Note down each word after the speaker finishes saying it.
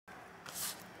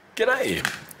G'day!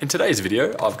 In today's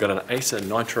video I've got an Acer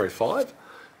Nitro 5.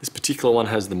 This particular one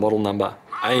has the model number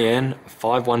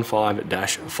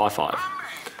AN515-55.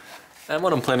 And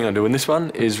what I'm planning on doing this one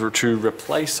is to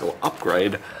replace or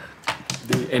upgrade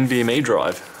the NVMe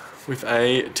drive with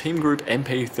a Team Group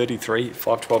MP33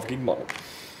 512GB model.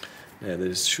 Now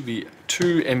there should be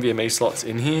two NVMe slots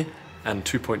in here and a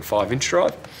 2.5 inch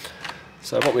drive.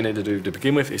 So what we need to do to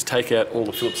begin with is take out all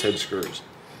the Phillips head screws.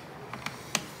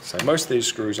 So most of these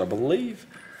screws, I believe,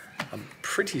 are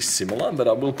pretty similar, but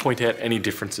I will point out any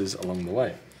differences along the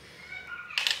way.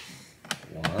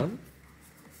 1,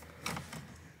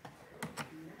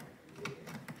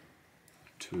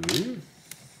 2,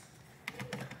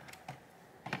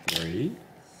 3,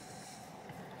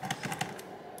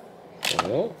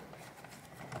 4.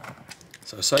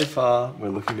 So far we're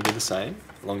looking to be the same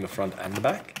along the front and the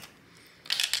back,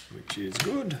 which is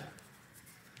good.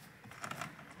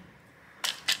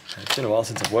 It's been a while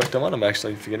since I've worked on one. I'm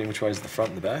actually forgetting which way is the front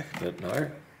and the back, but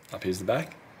no, up here's the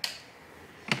back.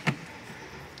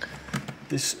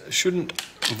 This shouldn't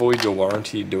void your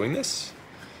warranty doing this,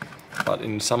 but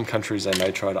in some countries they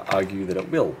may try to argue that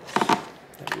it will. There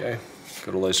we go.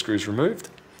 Got all those screws removed.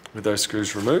 With those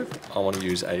screws removed, I want to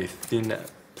use a thin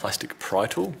plastic pry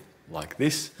tool like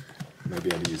this. Maybe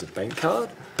able to use a bank card,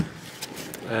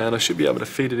 and I should be able to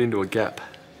feed it into a gap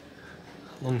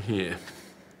along here.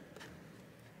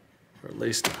 Or at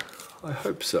least, I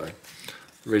hope so.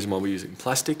 The reason why we're using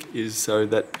plastic is so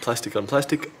that plastic on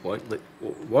plastic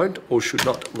won't or should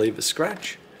not leave a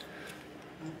scratch.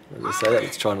 As I say that,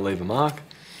 it's trying to leave a mark.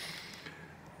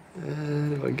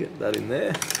 And if I get that in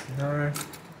there, no.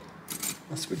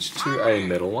 I'll switch to a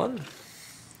metal one.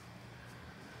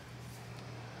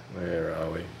 Where are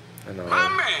we? And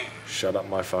I'll shut up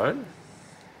my phone.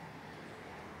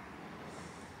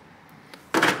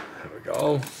 There we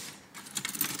go.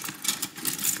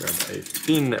 Grab a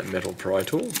thin metal pry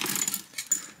tool.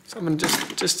 So I'm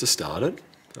just to start it.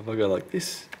 If I go like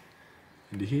this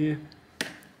into here,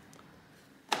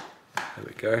 there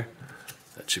we go.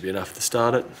 That should be enough to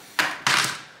start it.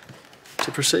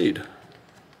 To proceed.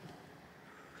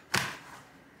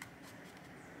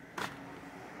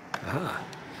 Aha,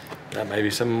 that may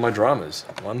be some of my dramas.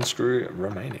 One screw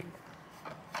remaining.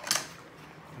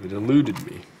 It eluded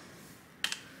me.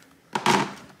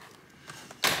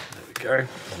 Go.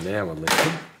 And now we're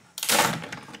leaving.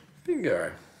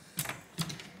 Bingo.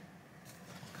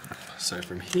 So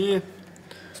from here,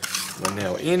 we're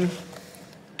now in.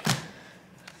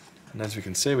 And as we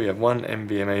can see, we have one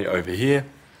NVMe over here.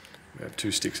 We have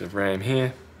 2 sticks of RAM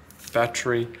here,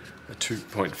 battery, a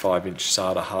 2.5 inch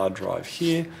SATA hard drive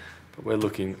here, but we're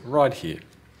looking right here.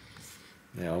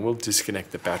 Now we'll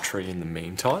disconnect the battery in the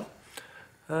meantime.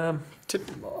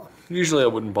 Usually I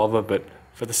wouldn't bother, but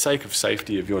for the sake of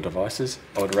safety of your devices,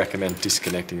 I would recommend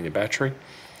disconnecting your battery.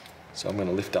 So I'm going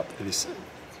to lift up this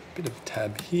bit of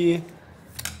tab here,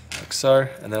 like so,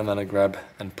 and then I'm going to grab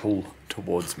and pull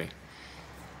towards me.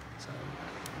 So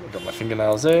I've got my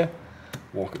fingernails there,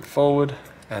 walk it forward,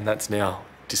 and that's now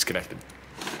disconnected.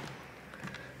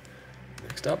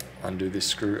 Next up, undo this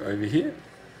screw over here.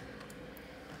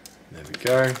 There we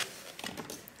go.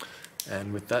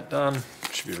 And with that done,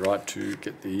 it should be right to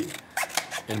get the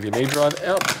NVMe drive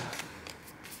out.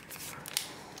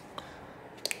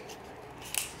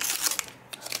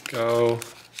 Go.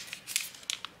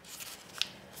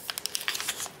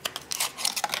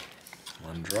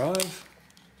 One drive.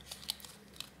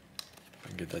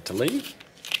 And get that to leave.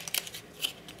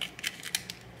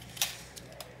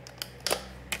 There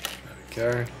we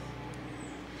go.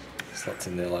 Slots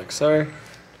in there like so.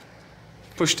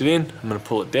 Pushed it in. I'm going to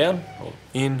pull it down, or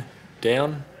in,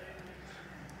 down.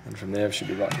 And from there, it should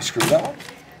be right to screw that one.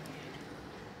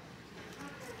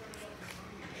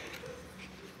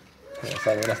 Yeah,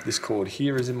 funny enough, this cord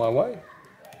here is in my way.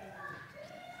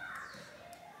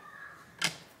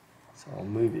 So I'll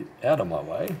move it out of my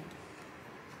way.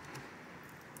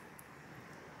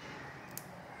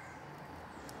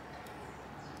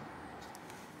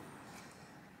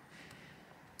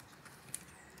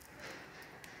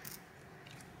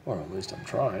 Or at least I'm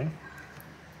trying.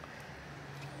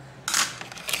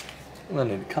 I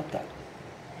need to cut that.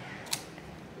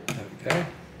 There we go.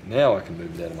 Now I can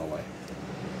move it out of my way.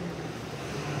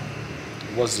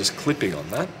 It was just clipping on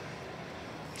that.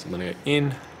 So I'm going to go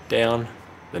in, down,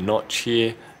 the notch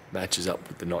here matches up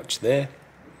with the notch there.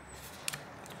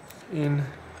 In,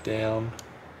 down,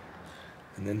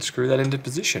 and then screw that into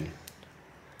position.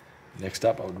 Next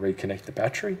up, I would reconnect the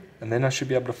battery, and then I should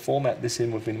be able to format this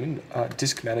in within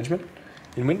disk management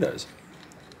in Windows.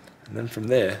 And then from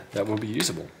there, that will be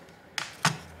usable.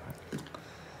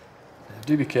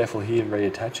 Do be careful here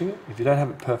reattaching it. If you don't have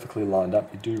it perfectly lined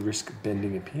up, you do risk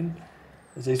bending a pin,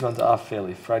 as these ones are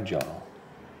fairly fragile.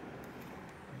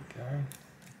 There we go.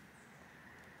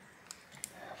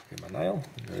 Get my nail,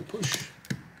 go push.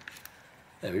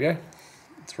 There we go.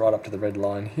 It's right up to the red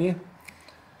line here.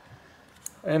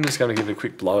 I'm just going to give it a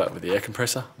quick blowout with the air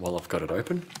compressor while I've got it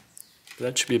open. But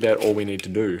that should be about all we need to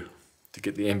do to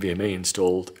get the NVMe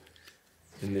installed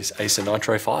in this Acer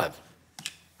Nitro 5.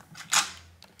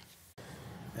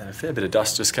 And a fair bit of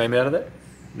dust just came out of that.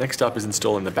 Next up is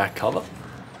installing the back cover,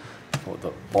 or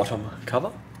the bottom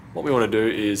cover. What we want to do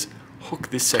is hook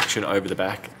this section over the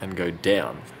back and go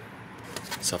down.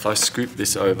 So if I scoop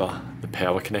this over the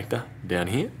power connector down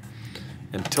here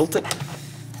and tilt it,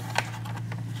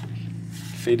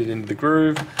 feed it into the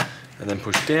groove and then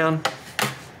push down.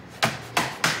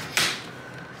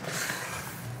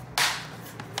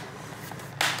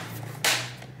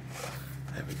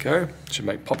 There we go. Should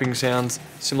make popping sounds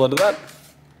similar to that.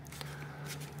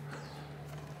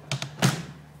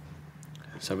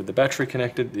 So with the battery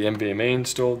connected, the NVMe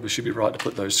installed, we should be right to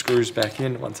put those screws back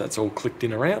in once that's all clicked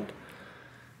in around.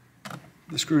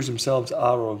 The screws themselves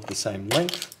are of the same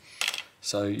length,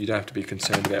 so you don't have to be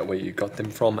concerned about where you got them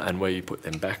from and where you put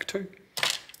them back to. And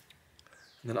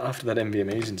then after that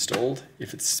NVMe is installed,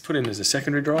 if it's put in as a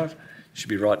secondary drive, you should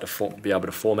be right to be able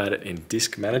to format it in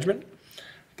disk management.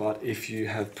 But if you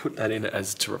have put that in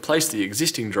as to replace the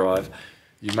existing drive,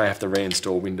 you may have to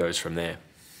reinstall Windows from there.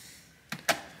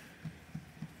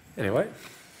 Anyway,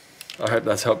 I hope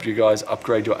that's helped you guys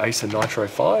upgrade your Acer Nitro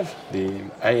 5, the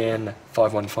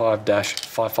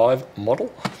AN515-55 model,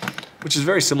 which is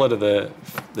very similar to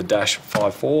the Dash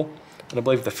 5.4, and I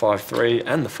believe the 5.3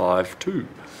 and the 5.2.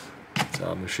 So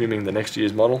I'm assuming the next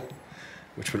year's model,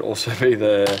 which would also be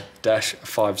the Dash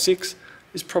 5.6,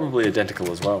 is probably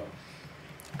identical as well.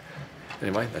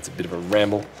 Anyway, that's a bit of a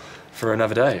ramble for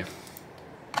another day.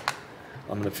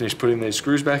 I'm going to finish putting these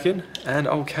screws back in, and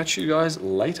I'll catch you guys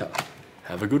later.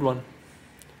 Have a good one.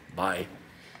 Bye.